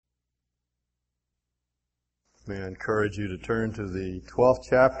May I encourage you to turn to the 12th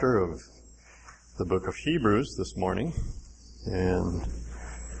chapter of the book of Hebrews this morning and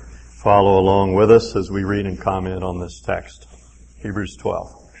follow along with us as we read and comment on this text. Hebrews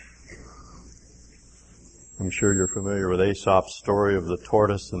 12. I'm sure you're familiar with Aesop's story of the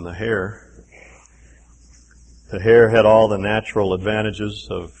tortoise and the hare. The hare had all the natural advantages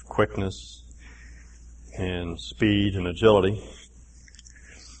of quickness and speed and agility.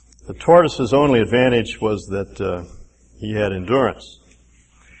 The tortoise's only advantage was that he had endurance.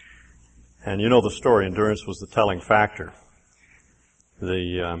 And you know the story, endurance was the telling factor.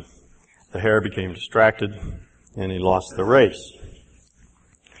 The hare became distracted and he lost the race.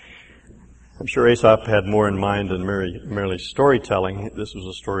 I'm sure Aesop had more in mind than merely storytelling. This was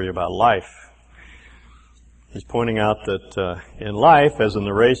a story about life. He's pointing out that in life, as in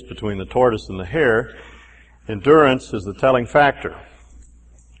the race between the tortoise and the hare, endurance is the telling factor.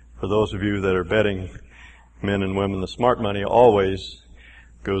 For those of you that are betting men and women, the smart money always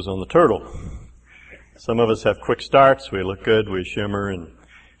goes on the turtle. Some of us have quick starts. We look good. We shimmer and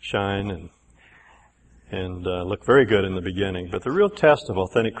shine and look very good in the beginning. But the real test of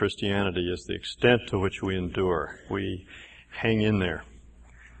authentic Christianity is the extent to which we endure. We hang in there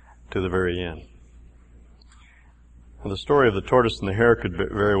to the very end. Well, the story of the tortoise and the hare could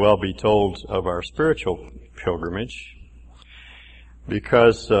very well be told of our spiritual pilgrimage,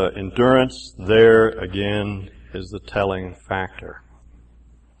 because endurance there again is the telling factor.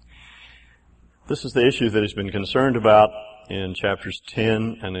 This is the issue that he's been concerned about in chapters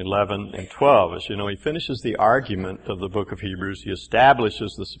 10 and 11 and 12. As you know, he finishes the argument of the book of Hebrews. He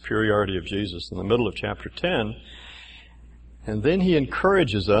establishes the superiority of Jesus in the middle of chapter 10. And then he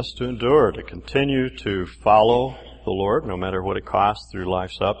encourages us to endure, to continue to follow the Lord, no matter what it costs, through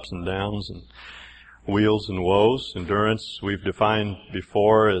life's ups and downs and wheels and woes. Endurance we've defined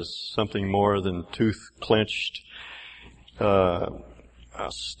before as something more than tooth-clenched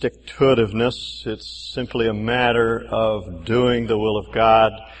stick-to-itiveness. It's simply a matter of doing the will of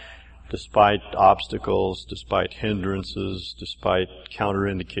God despite obstacles, despite hindrances, despite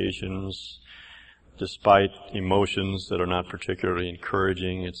counterindications, despite emotions that are not particularly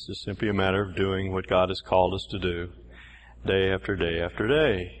encouraging. It's just simply a matter of doing what God has called us to do day after day after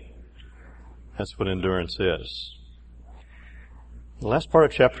day. That's what endurance is. The last part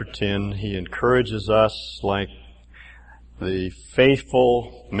of chapter 10, he encourages us, like the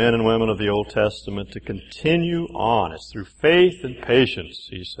faithful men and women of the Old Testament, to continue on. It's through faith and patience,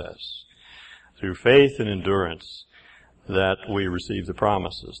 he says, through faith and endurance that we receive the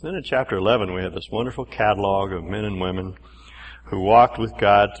promises. Then in chapter 11, we have this wonderful catalog of men and women who walked with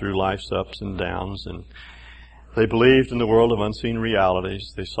God through life's ups and downs, and they believed in the world of unseen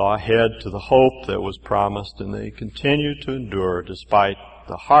realities. They saw ahead to the hope that was promised, and they continued to endure despite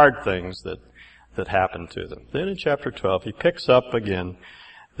the hard things that happened to them. Then in chapter 12, he picks up again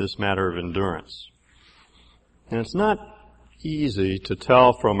this matter of endurance. And it's not easy to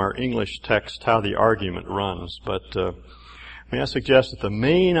tell from our English text how the argument runs, but may I suggest that the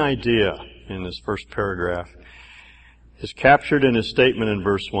main idea in this first paragraph is captured in his statement in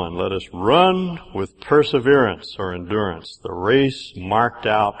verse 1. Let us run with perseverance or endurance the race marked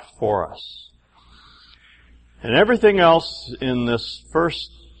out for us. And everything else in this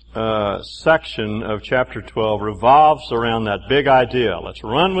first section of chapter 12 revolves around that big idea. Let's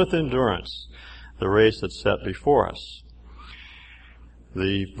run with endurance the race that's set before us.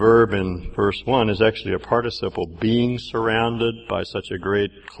 The verb in verse 1 is actually a participle, being surrounded by such a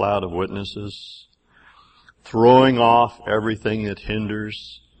great cloud of witnesses, throwing off everything that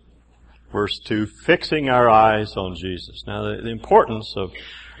hinders. Verse 2, fixing our eyes on Jesus. Now, the importance of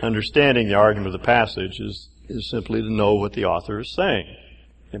understanding the argument of the passage is simply to know what the author is saying.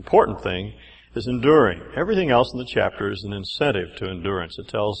 The important thing is enduring. Everything else in the chapter is an incentive to endurance. It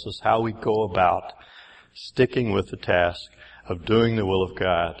tells us how we go about sticking with the task of doing the will of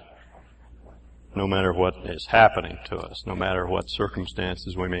God, no matter what is happening to us, no matter what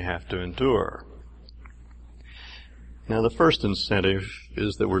circumstances we may have to endure. Now, the first incentive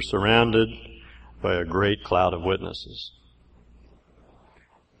is that we're surrounded by a great cloud of witnesses.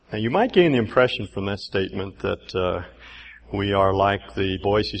 Now, you might gain the impression from that statement that we are like the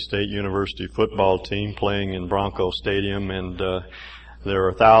Boise State University football team playing in Bronco Stadium, and there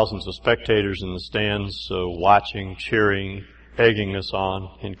are thousands of spectators in the stands watching, cheering, egging us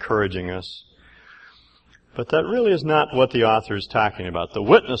on, encouraging us. But that really is not what the author is talking about. The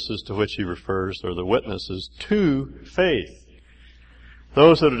witnesses to which he refers are the witnesses to faith.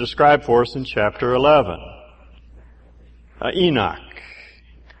 Those that are described for us in chapter 11. Enoch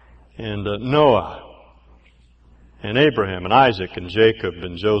and Noah and Abraham and Isaac and Jacob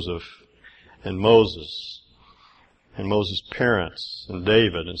and Joseph and Moses and Moses' parents, and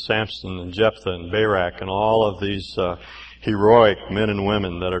David, and Samson, and Jephthah, and Barak, and all of these heroic men and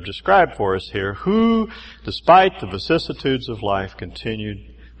women that are described for us here, who, despite the vicissitudes of life, continued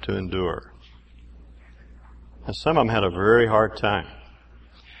to endure. And some of them had a very hard time.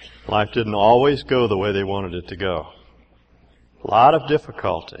 Life didn't always go the way they wanted it to go. A lot of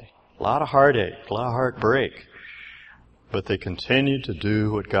difficulty, a lot of heartache, a lot of heartbreak. But they continued to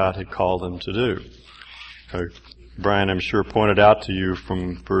do what God had called them to do. Brian, I'm sure, pointed out to you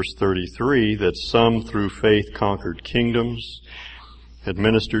from verse 33 that some through faith conquered kingdoms,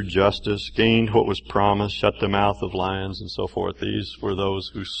 administered justice, gained what was promised, shut the mouth of lions, and so forth. These were those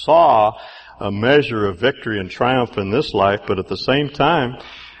who saw a measure of victory and triumph in this life, but at the same time,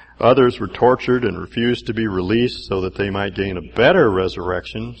 others were tortured and refused to be released so that they might gain a better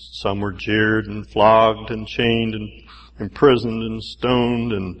resurrection. Some were jeered and flogged and chained and imprisoned and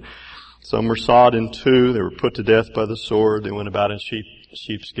stoned, and some were sawed in two. They were put to death by the sword. They went about in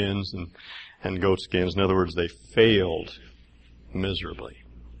sheepskins and goatskins. In other words, they failed miserably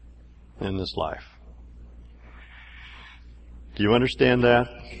in this life. Do you understand that?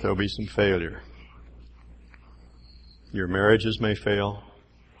 There'll be some failure. Your marriages may fail.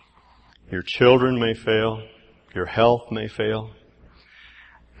 Your children may fail. Your health may fail.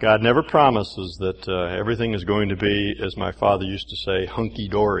 God never promises that everything is going to be, as my father used to say,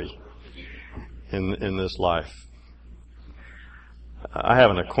 hunky-dory in this life. I have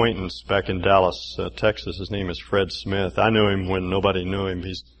an acquaintance back in Dallas, Texas. His name is Fred Smith. I knew him when nobody knew him.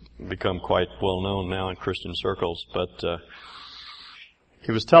 He's become quite well known now in Christian circles. But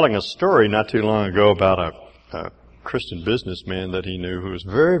he was telling a story not too long ago about a Christian businessman that he knew who was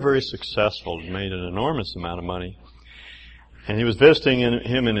very, very successful, made an enormous amount of money. And he was visiting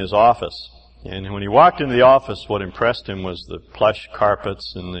him in his office. And when he walked into the office, what impressed him was the plush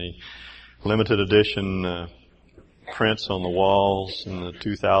carpets and the limited edition prints on the walls and the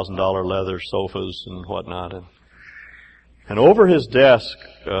 $2,000 leather sofas and whatnot. And over his desk,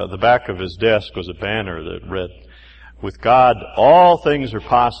 the back of his desk was a banner that read, "With God, all things are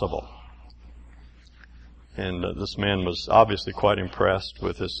possible." And this man was obviously quite impressed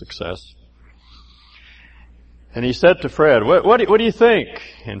with his success. And he said to Fred, what do you think?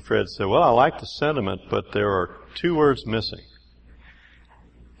 And Fred said, "Well, I like the sentiment, but there are two words missing."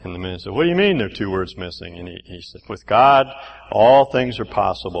 And the man said, "What do you mean there are two words missing?" And he said, "With God, all things are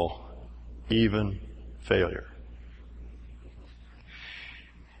possible, even failure."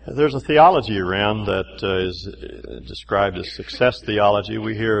 There's a theology around that is described as success theology.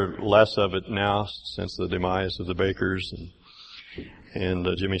 We hear less of it now since the demise of the Bakers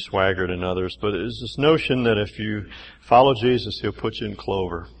and Jimmy Swaggart and others. But it's this notion that if you follow Jesus, He'll put you in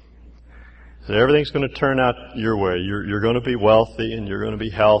clover. That everything's going to turn out your way. You're going to be wealthy, and you're going to be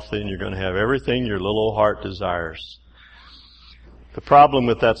healthy, and you're going to have everything your little old heart desires. The problem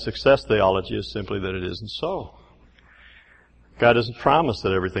with that success theology is simply that it isn't so. God doesn't promise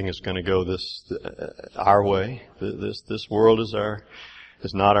that everything is going to go our way. This world is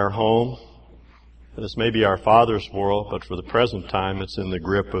not our home. This may be our Father's world, but for the present time, it's in the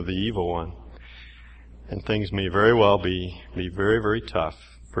grip of the evil one, and things may very well be very, very tough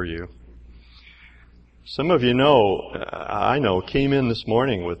for you. Some of you came in this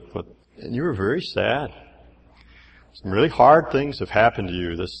morning and you were very sad. Some really hard things have happened to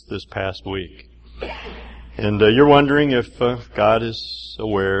you this past week. And you're wondering if God is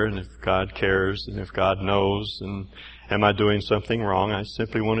aware and if God cares and if God knows and am I doing something wrong? I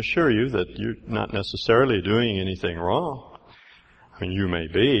simply want to assure you that you're not necessarily doing anything wrong. I mean, you may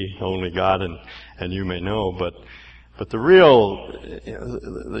be, only God and you may know, but the real,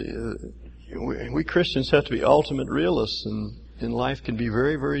 we Christians have to be ultimate realists, and life can be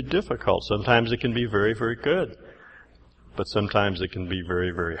very, very difficult. Sometimes it can be very, very good, but sometimes it can be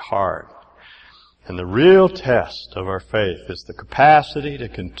very, very hard. And the real test of our faith is the capacity to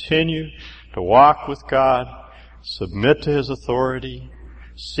continue to walk with God, submit to His authority,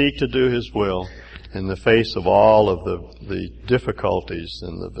 seek to do His will in the face of all of the difficulties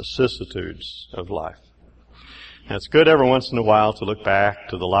and the vicissitudes of life. And it's good every once in a while to look back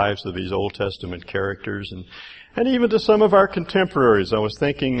to the lives of these Old Testament characters and even to some of our contemporaries. I was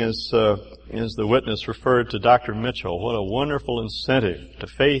thinking as the witness referred to Dr. Mitchell, what a wonderful incentive to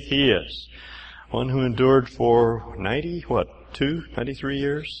faith he is. One who endured for 93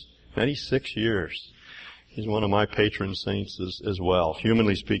 years? 96 years. He's one of my patron saints as well.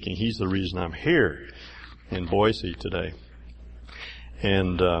 Humanly speaking, he's the reason I'm here in Boise today.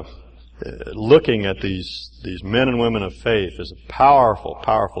 And looking at these men and women of faith is a powerful,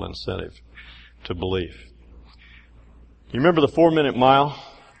 powerful incentive to believe. You remember the 4-minute mile?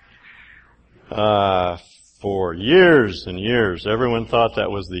 For years and years, everyone thought that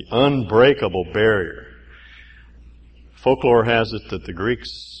was the unbreakable barrier. Folklore has it that the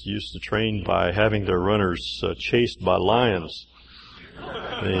Greeks used to train by having their runners chased by lions.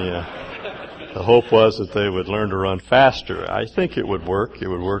 The hope was that they would learn to run faster. I think it would work. It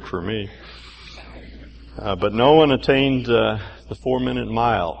would work for me. But no one attained the 4-minute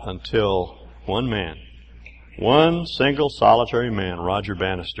mile until one man, one single solitary man, Roger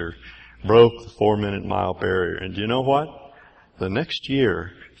Bannister, broke the 4-minute mile barrier. And do you know what? The next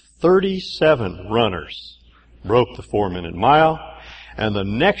year, 37 runners broke the 4-minute mile, and the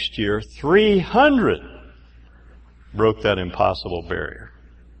next year, 300 broke that impossible barrier.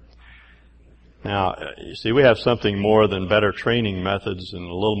 Now, you see, we have something more than better training methods and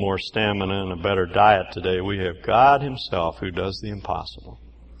a little more stamina and a better diet today. We have God Himself who does the impossible.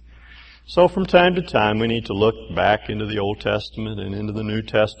 So from time to time, we need to look back into the Old Testament and into the New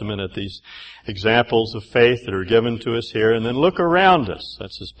Testament at these examples of faith that are given to us here, and then look around us.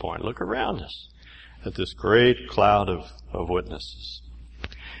 That's his point. Look around us at this great cloud of witnesses.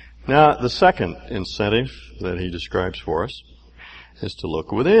 Now, the second incentive that he describes for us is to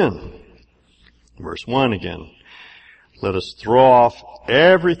look within. Verse 1 again. Let us throw off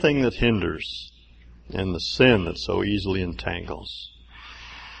everything that hinders and the sin that so easily entangles.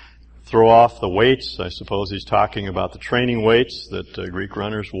 Throw off the weights. I suppose he's talking about the training weights that Greek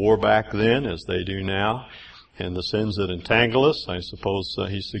runners wore back then as they do now. And the sins that entangle us. I suppose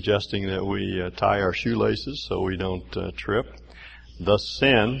he's suggesting that we tie our shoelaces so we don't trip. The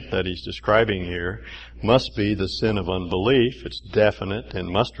sin that he's describing here must be the sin of unbelief. It's definite and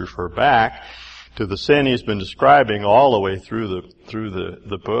must refer back to the sin he's been describing all the way through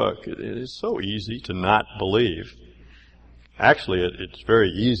the book. It is so easy to not believe. Actually, it's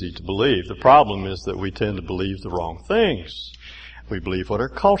very easy to believe. The problem is that we tend to believe the wrong things. We believe what our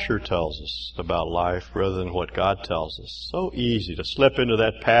culture tells us about life rather than what God tells us. So easy to slip into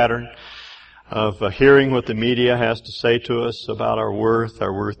that pattern of hearing what the media has to say to us about our worth.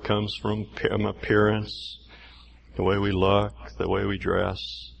 Our worth comes from appearance, the way we look, the way we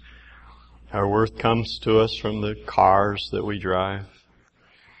dress. Our worth comes to us from the cars that we drive.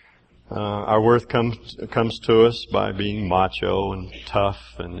 Our worth comes to us by being macho and tough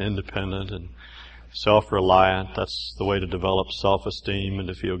and independent and self-reliant. That's the way to develop self-esteem and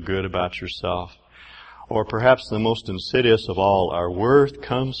to feel good about yourself. Or perhaps the most insidious of all, our worth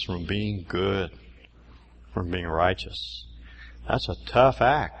comes from being good, from being righteous. That's a tough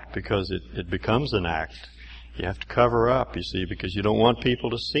act because it becomes an act. You have to cover up, you see, because you don't want people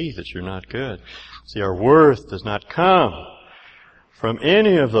to see that you're not good. See, our worth does not come from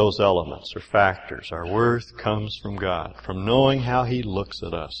any of those elements or factors. Our worth comes from God, from knowing how He looks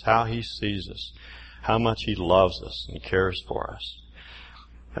at us, how He sees us, how much He loves us and cares for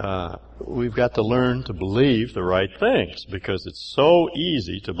us. We've got to learn to believe the right things because it's so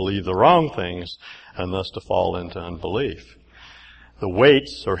easy to believe the wrong things and thus to fall into unbelief. The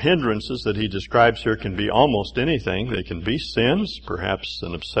weights or hindrances that he describes here can be almost anything. They can be sins, perhaps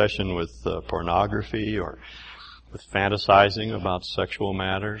an obsession with pornography or with fantasizing about sexual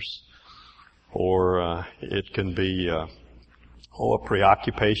matters. Or it can be a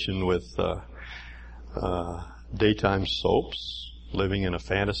preoccupation with daytime soaps, living in a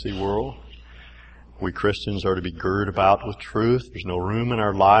fantasy world. We Christians are to be girded about with truth. There's no room in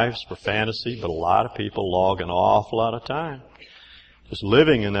our lives for fantasy, but a lot of people log an awful lot of time just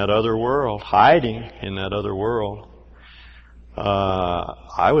living in that other world, hiding in that other world.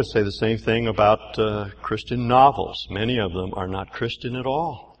 I would say the same thing about Christian novels. Many of them are not Christian at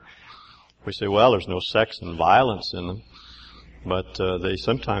all. We say, well, there's no sex and violence in them, but they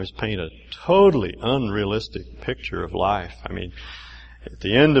sometimes paint a totally unrealistic picture of life. I mean, at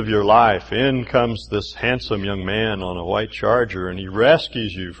the end of your life, in comes this handsome young man on a white charger, and he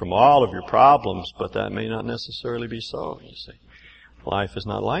rescues you from all of your problems, but that may not necessarily be so, you see. Life is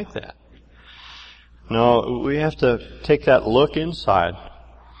not like that. No, we have to take that look inside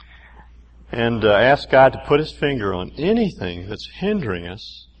and ask God to put His finger on anything that's hindering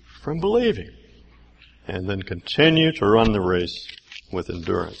us from believing, and then continue to run the race with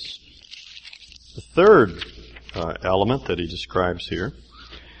endurance. The third element that he describes here,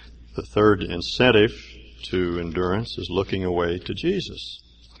 the third incentive to endurance, is looking away to Jesus.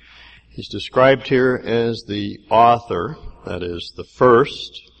 He's described here as the author, that is, the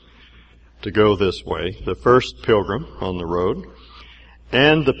first to go this way, the first pilgrim on the road,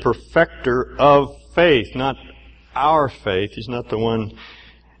 and the perfecter of faith, not our faith. He's not the one,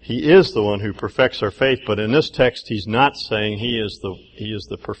 He is the one who perfects our faith, but in this text He's not saying He is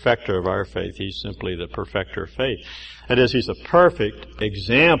the perfecter of our faith. He's simply the perfecter of faith. That is, He's a perfect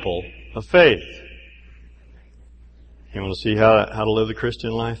example of faith. You want to see how to live the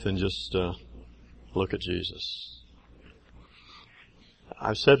Christian life? Then just look at Jesus.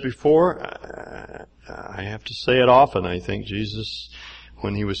 I've said before, I have to say it often, I think Jesus,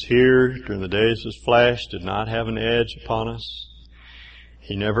 when He was here during the days of His flesh, did not have an edge upon us.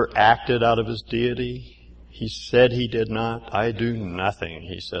 He never acted out of His deity. He said He did not. I do nothing,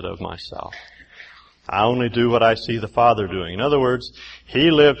 He said, of myself. I only do what I see the Father doing. In other words,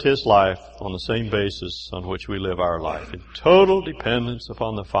 He lived His life on the same basis on which we live our life, in total dependence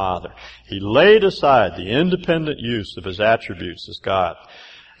upon the Father. He laid aside the independent use of His attributes as God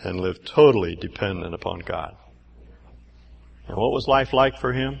and lived totally dependent upon God. And what was life like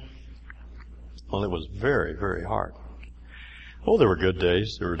for Him? Well, it was very, very hard. Oh, there were good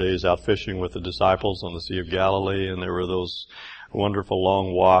days. There were days out fishing with the disciples on the Sea of Galilee, and there were those wonderful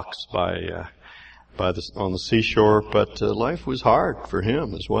long walks on the seashore, but life was hard for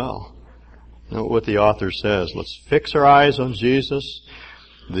Him as well. Note what the author says. Let's fix our eyes on Jesus,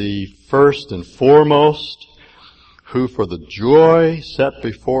 the first and foremost, who for the joy set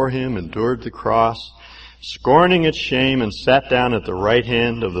before Him endured the cross, scorning its shame, and sat down at the right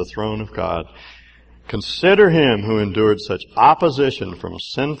hand of the throne of God. Consider Him who endured such opposition from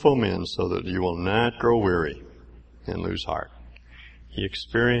sinful men, so that you will not grow weary and lose heart. He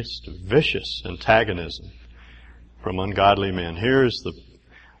experienced vicious antagonism from ungodly men. Here's the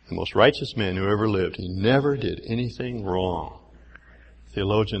most righteous man who ever lived. He never did anything wrong.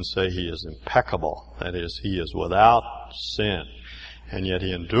 Theologians say he is impeccable. That is, he is without sin. And yet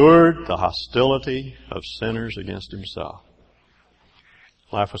he endured the hostility of sinners against himself.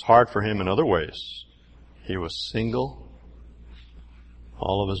 Life was hard for him in other ways. He was single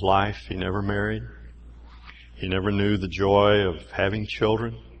all of his life. He never married. He never knew the joy of having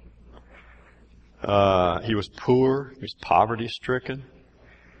children. He was poor. He was poverty-stricken.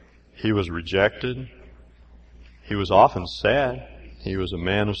 He was rejected. He was often sad. He was a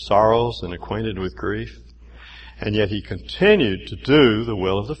man of sorrows and acquainted with grief. And yet he continued to do the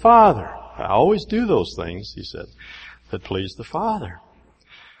will of the Father. I always do those things, he said, that please the Father.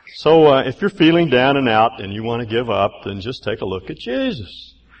 So if you're feeling down and out and you want to give up, then just take a look at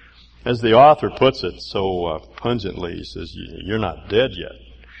Jesus. As the author puts it so pungently, he says, you're not dead yet.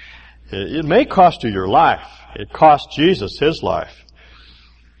 It may cost you your life. It cost Jesus His life.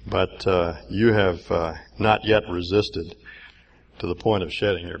 But you have not yet resisted to the point of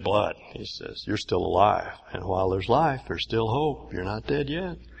shedding your blood. He says, you're still alive. And while there's life, there's still hope. You're not dead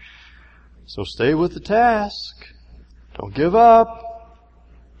yet. So stay with the task. Don't give up.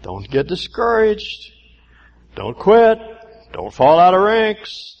 Don't get discouraged. Don't quit. Don't fall out of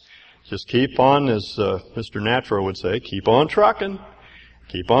ranks. Just keep on, as Mr. Natural would say, keep on trucking.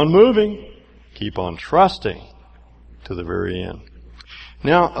 Keep on moving. Keep on trusting to the very end.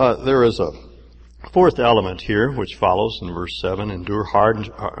 Now, there is a fourth element here, which follows in verse 7. Endure hard.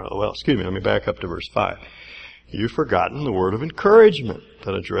 Let me back up to verse 5. You've forgotten the word of encouragement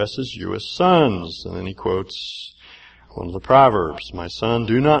that addresses you as sons. And then he quotes one of the Proverbs. My son,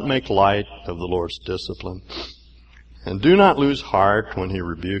 do not make light of the Lord's discipline. And do not lose heart when He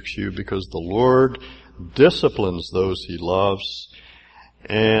rebukes you, because the Lord disciplines those He loves.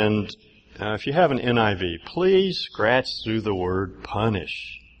 And if you have an NIV, please scratch through the word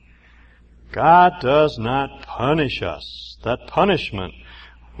punish. God does not punish us. That punishment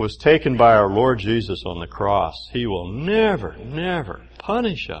was taken by our Lord Jesus on the cross. He will never, never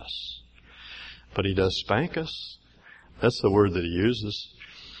punish us. But He does spank us. That's the word that He uses.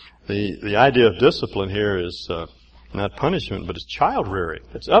 The idea of discipline here is not punishment, but it's child rearing.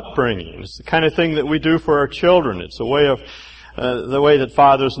 It's upbringing. It's the kind of thing that we do for our children. It's a way of the way that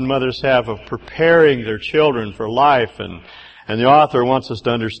fathers and mothers have of preparing their children for life. And the author wants us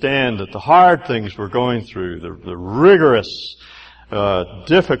to understand that the hard things we're going through, the rigorous,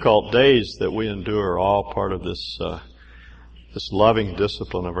 difficult days that we endure, are all part of this loving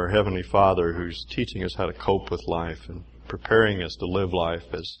discipline of our Heavenly Father, who's teaching us how to cope with life and preparing us to live life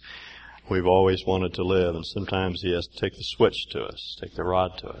as we've always wanted to live. And sometimes He has to take the switch to us, take the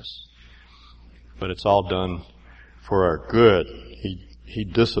rod to us. But it's all done for our good. He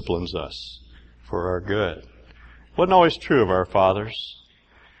disciplines us for our good. Wasn't always true of our fathers.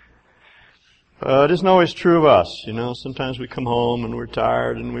 It isn't always true of us. You know, sometimes we come home and we're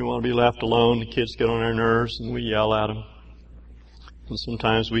tired and we want to be left alone. The kids get on our nerves and we yell at them. And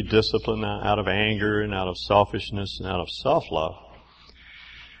sometimes we discipline out of anger and out of selfishness and out of self-love.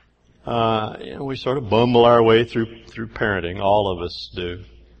 We sort of bumble our way through parenting. All of us do.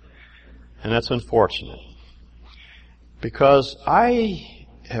 And that's unfortunate. Because I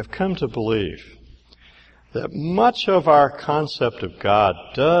have come to believe that much of our concept of God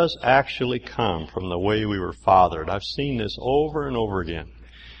does actually come from the way we were fathered. I've seen this over and over again.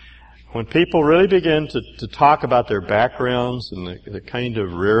 When people really begin to talk about their backgrounds and the kind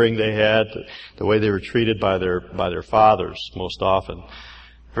of rearing they had, the way they were treated by their fathers most often,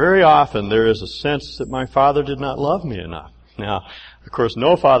 very often there is a sense that my father did not love me enough. Now, of course,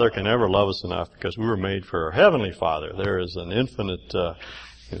 no father can ever love us enough because we were made for our Heavenly Father. There is an infinite, there's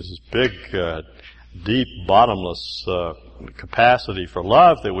this big, deep, bottomless capacity for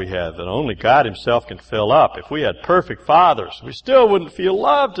love that we have that only God Himself can fill up. If we had perfect fathers, we still wouldn't feel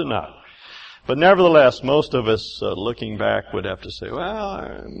loved enough. But nevertheless, most of us, looking back, would have to say,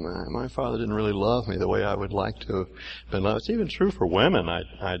 well, my father didn't really love me the way I would like to have been loved. It's even true for women,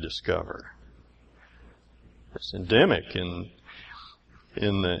 I discover. It's endemic in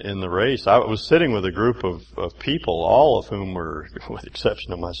the race. I was sitting with a group of people, all of whom were, with the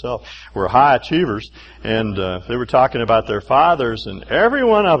exception of myself, were high achievers, and they were talking about their fathers, and every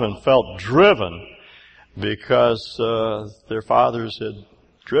one of them felt driven because their fathers had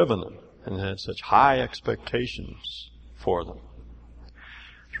driven them and had such high expectations for them.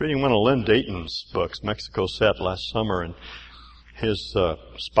 I was reading one of Lynn Dayton's books, Mexico Set, last summer, and his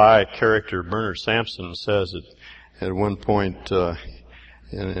spy character, Bernard Sampson, says at one point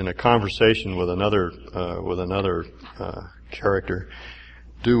in a conversation with another character,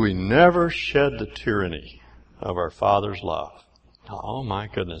 do we never shed the tyranny of our Father's love? Oh my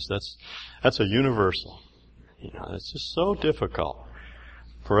goodness, that's a universal. It's just so difficult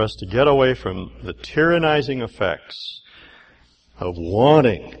for us to get away from the tyrannizing effects of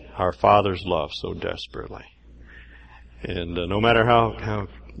wanting our Father's love so desperately. And no matter how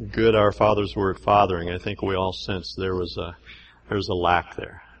good our fathers were at fathering, I think we all sensed there's a lack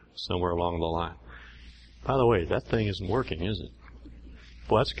there somewhere along the line. By the way, that thing isn't working, is it?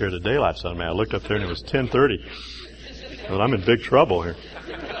 Boy, that scared the daylights out of me. I looked up there and it was 10:30. Well, I'm in big trouble here.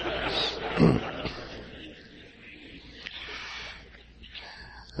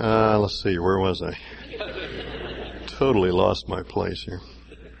 Let's see, where was I? Totally lost my place here.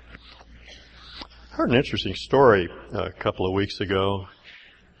 I heard an interesting story a couple of weeks ago.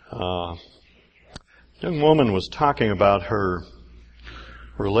 A young woman was talking about her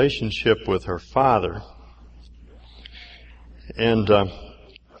relationship with her father. And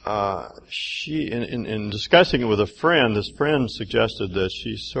she, in discussing it with a friend, this friend suggested that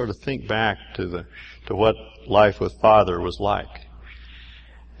she sort of think back to what life with father was like.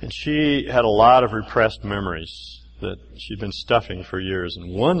 And she had a lot of repressed memories that she'd been stuffing for years.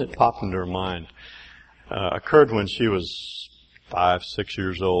 And one that popped into her mind occurred when she was 5, 6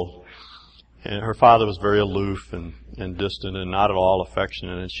 years old. And her father was very aloof and distant and not at all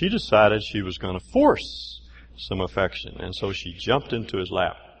affectionate. And she decided she was going to force some affection. And so she jumped into his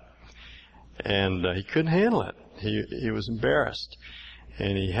lap. And he couldn't handle it. He was embarrassed.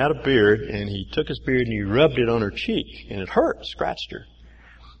 And he had a beard, and he took his beard and he rubbed it on her cheek. And it hurt, scratched her.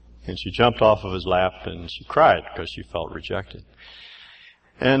 And she jumped off of his lap and she cried because she felt rejected.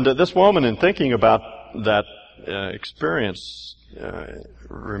 And this woman, in thinking about that experience,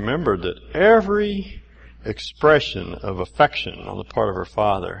 remembered that every expression of affection on the part of her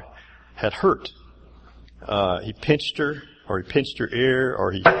father had hurt. He pinched her, or he pinched her ear,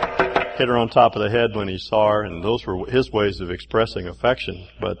 or he hit her on top of the head when he saw her, and those were his ways of expressing affection,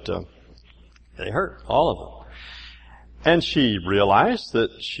 but they hurt, all of them. And she realized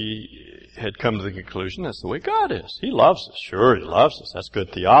that she had come to the conclusion that's the way God is. He loves us. Sure, He loves us. That's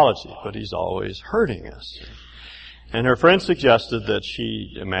good theology, but He's always hurting us. And her friend suggested that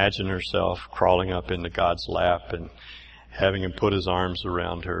she imagine herself crawling up into God's lap and having Him put His arms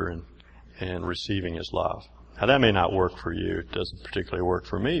around her and receiving His love. Now that may not work for you. It doesn't particularly work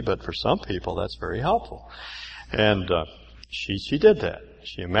for me, but for some people that's very helpful. And she did that.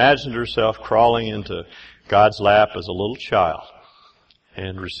 She imagined herself crawling into God's lap as a little child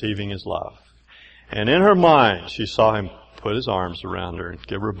and receiving His love. And in her mind, she saw Him put His arms around her and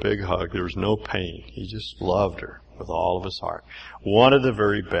give her a big hug. There was no pain. He just loved her with all of His heart. Wanted the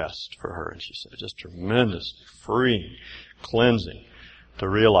very best for her. And she said, just tremendous, freeing, cleansing to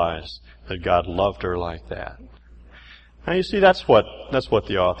realize that God loved her like that. Now you see, that's what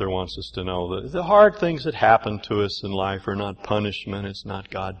the author wants us to know. The hard things that happen to us in life are not punishment. It's not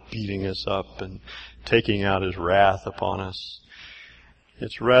God beating us up and taking out His wrath upon us.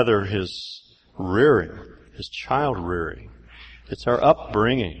 It's rather His rearing, His child rearing. It's our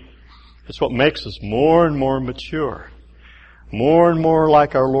upbringing. It's what makes us more and more mature, more and more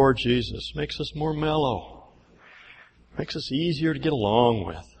like our Lord Jesus. Makes us more mellow. Makes us easier to get along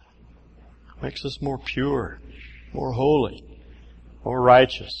with. Makes us more pure, more holy, more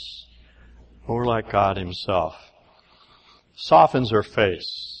righteous, more like God Himself. Softens her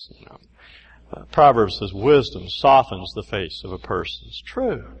face. Proverbs says wisdom softens the face of a person. It's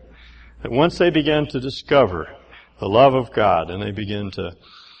true. That once they begin to discover the love of God and they begin to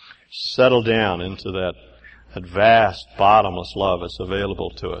settle down into that vast, bottomless love that's available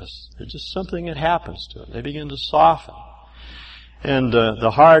to us, there's just something that happens to it. They begin to soften. And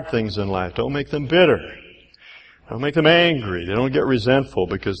the hard things in life, don't make them bitter. Don't make them angry. They don't get resentful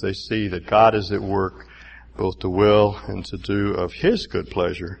because they see that God is at work both to will and to do of His good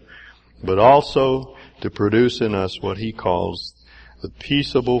pleasure, but also to produce in us what He calls the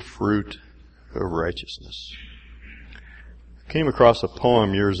peaceable fruit of righteousness. I came across a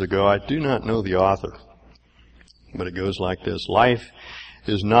poem years ago. I do not know the author, but it goes like this. Life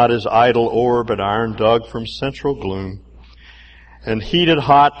is not as idle ore, but iron dug from central gloom, and heated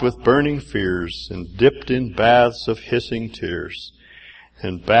hot with burning fears, and dipped in baths of hissing tears,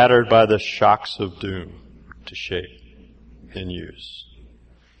 and battered by the shocks of doom to shape and use.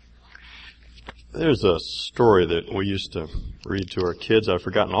 There's a story that we used to read to our kids. I've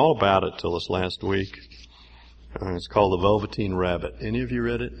forgotten all about it till this last week. It's called The Velveteen Rabbit. Any of you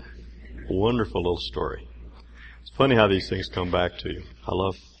read it? A wonderful little story. It's funny how these things come back to you. I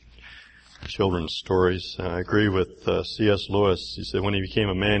love children's stories. I agree with C.S. Lewis. He said when he became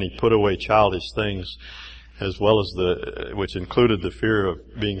a man, he put away childish things, as well as which included the fear of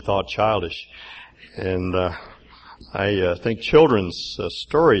being thought childish. And I think children's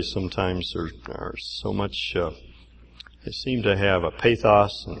stories sometimes are so much. They seem to have a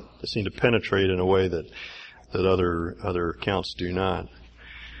pathos, and they seem to penetrate in a way that other accounts do not.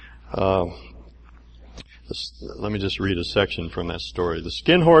 Let me just read a section from that story. The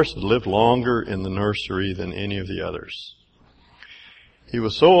skin horse had lived longer in the nursery than any of the others. He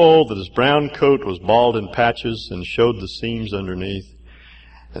was so old that his brown coat was bald in patches and showed the seams underneath,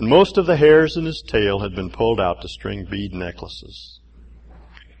 and most of the hairs in his tail had been pulled out to string bead necklaces.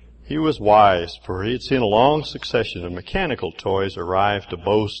 He was wise, for he had seen a long succession of mechanical toys arrive to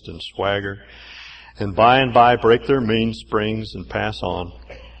boast and swagger, and by break their mainsprings and pass on.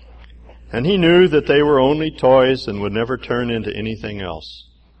 And he knew that they were only toys and would never turn into anything else.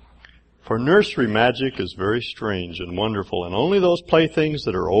 For nursery magic is very strange and wonderful, and only those playthings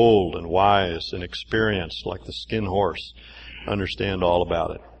that are old and wise and experienced, like the skin horse, understand all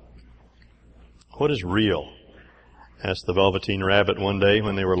about it. What is real? Asked the Velveteen Rabbit one day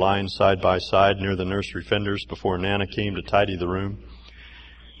when they were lying side by side near the nursery fenders before Nana came to tidy the room.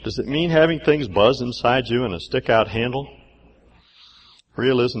 Does it mean having things buzz inside you and a stick-out handle?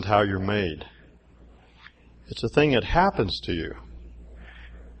 Real isn't how you're made. It's a thing that happens to you.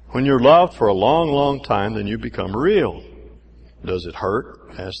 When you're loved for a long, long time, then you become real. Does it hurt?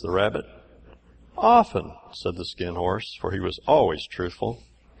 Asked the rabbit. Often, said the skin horse, for he was always truthful.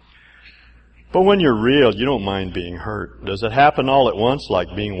 But when you're real, you don't mind being hurt. Does it happen all at once,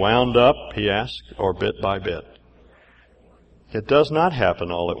 like being wound up, he asked, or bit by bit? It does not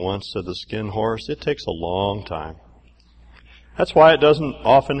happen all at once, said the skin horse. It takes a long time. That's why it doesn't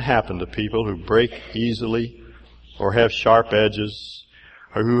often happen to people who break easily or have sharp edges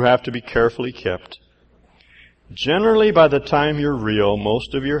or who have to be carefully kept. Generally, by the time you're real,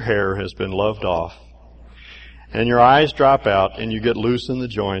 most of your hair has been loved off, and your eyes drop out, and you get loose in the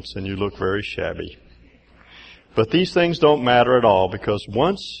joints, and you look very shabby. But these things don't matter at all, because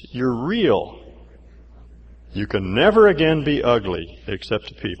once you're real, you can never again be ugly except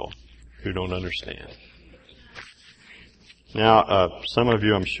to people who don't understand. Now, some of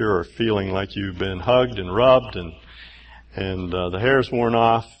you, I'm sure, are feeling like you've been hugged and rubbed and the hair's worn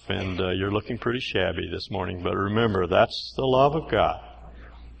off and you're looking pretty shabby this morning. But remember, that's the love of God,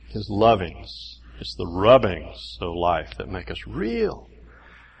 His lovings. It's the rubbings of life that make us real,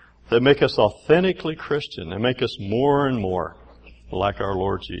 that make us authentically Christian, that make us more and more like our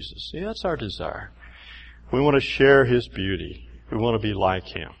Lord Jesus. See, that's our desire. We want to share His beauty. We want to be like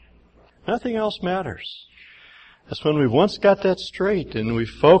Him. Nothing else matters. That's when we've once got that straight and we've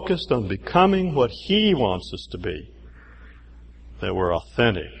focused on becoming what He wants us to be, that we're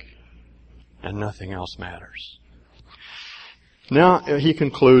authentic and nothing else matters. Now, he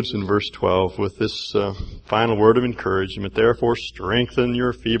concludes in verse 12 with this final word of encouragement. Therefore, strengthen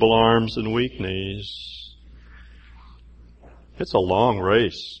your feeble arms and weak knees. It's a long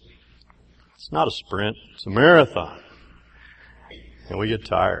race. It's not a sprint. It's a marathon. And we get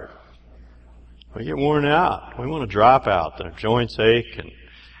tired. We get worn out. We want to drop out. Our joints ache and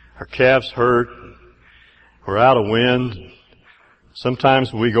our calves hurt. We're out of wind.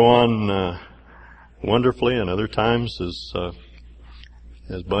 Sometimes we go on wonderfully, and other times, as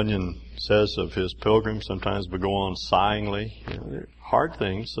As Bunyan says of his pilgrims, sometimes we go on sighingly. They're hard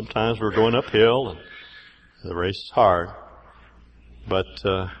things. Sometimes we're going uphill and the race is hard. But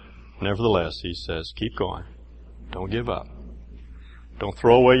nevertheless, he says, keep going. Don't give up. Don't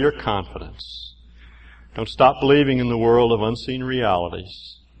throw away your confidence. Don't stop believing in the world of unseen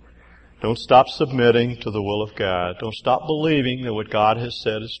realities. Don't stop submitting to the will of God. Don't stop believing that what God has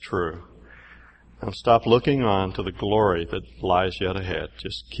said is true. Don't stop looking on to the glory that lies yet ahead.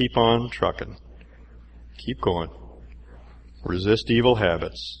 Just keep on trucking. Keep going. Resist evil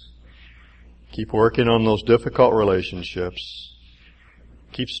habits. Keep working on those difficult relationships.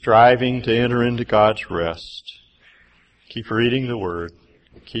 Keep striving to enter into God's rest. Keep reading the Word.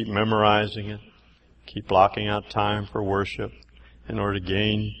 Keep memorizing it. Keep blocking out time for worship in order to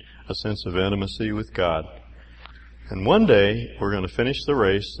gain a sense of intimacy with God. And one day, we're going to finish the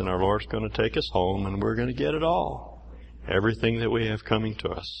race, and our Lord's going to take us home, and we're going to get it all. Everything that we have coming to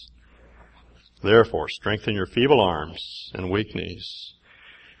us. Therefore, strengthen your feeble arms and weak knees.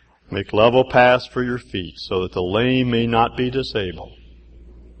 Make level paths for your feet, so that the lame may not be disabled,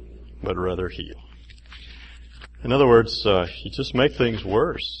 but rather heal. In other words, you just make things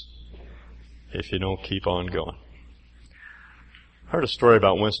worse if you don't keep on going. I heard a story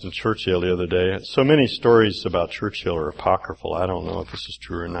about Winston Churchill the other day. So many stories about Churchill are apocryphal. I don't know if this is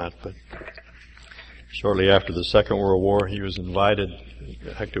true or not, but shortly after the Second World War, he was invited.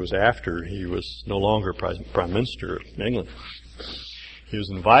 In fact, it was after he was no longer Prime Minister of England. He was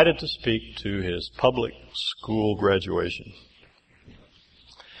invited to speak to his public school graduation.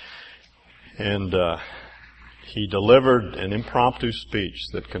 And he delivered an impromptu speech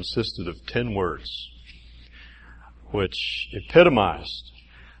that consisted of 10 words, which epitomized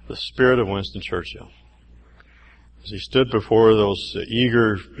the spirit of Winston Churchill. As he stood before those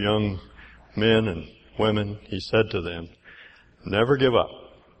eager young men and women, he said to them, never give up.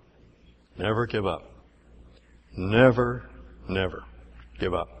 Never give up. Never, never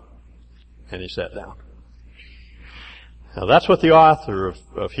give up. And he sat down. Now that's what the author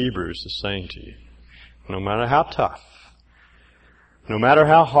of Hebrews is saying to you. No matter how tough, no matter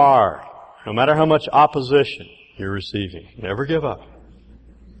how hard, no matter how much opposition you're receiving, never give up.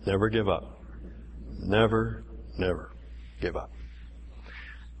 Never give up. Never, never give up.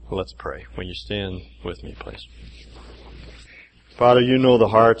 Let's pray. Will you stand with me, please? Father, you know the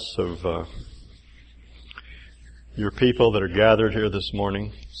hearts of your people that are gathered here this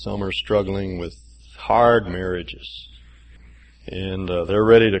morning. Some are struggling with hard marriages, and they're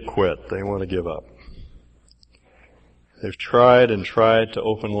ready to quit. They want to give up. They've tried and tried to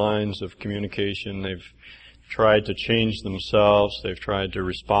open lines of communication. They've tried to change themselves. They've tried to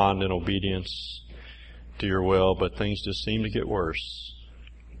respond in obedience to your will, but things just seem to get worse.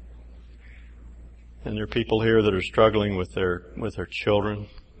 And there are people here that are struggling with their children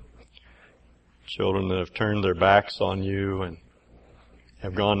that have turned their backs on you and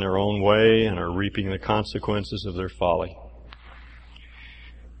have gone their own way and are reaping the consequences of their folly.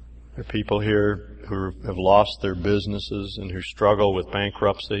 There are people here who have lost their businesses and who struggle with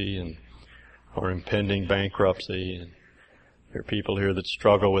bankruptcy or impending bankruptcy. And there are people here that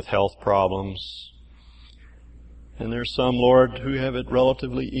struggle with health problems. And there's some, Lord, who have it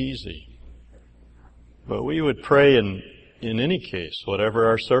relatively easy. But we would pray in any case, whatever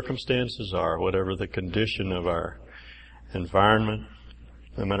our circumstances are, whatever the condition of our environment,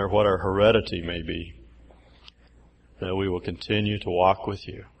 no matter what our heredity may be, that we will continue to walk with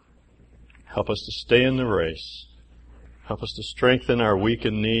you. Help us to stay in the race. Help us to strengthen our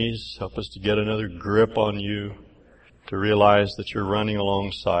weakened knees. Help us to get another grip on you, to realize that you're running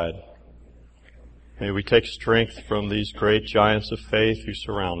alongside. May we take strength from these great giants of faith who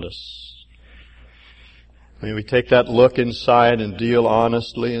surround us. May we take that look inside and deal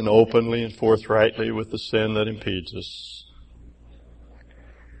honestly and openly and forthrightly with the sin that impedes us.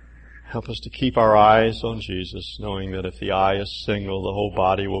 Help us to keep our eyes on Jesus, knowing that if the eye is single, the whole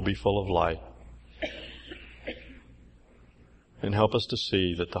body will be full of light. And help us to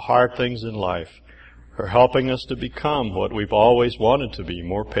see that the hard things in life are helping us to become what we've always wanted to be,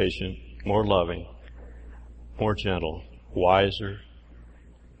 more patient, more loving, more gentle, wiser,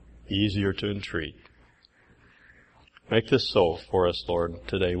 easier to entreat. Make this so for us, Lord,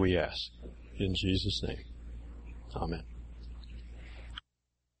 today we ask. In Jesus' name, amen.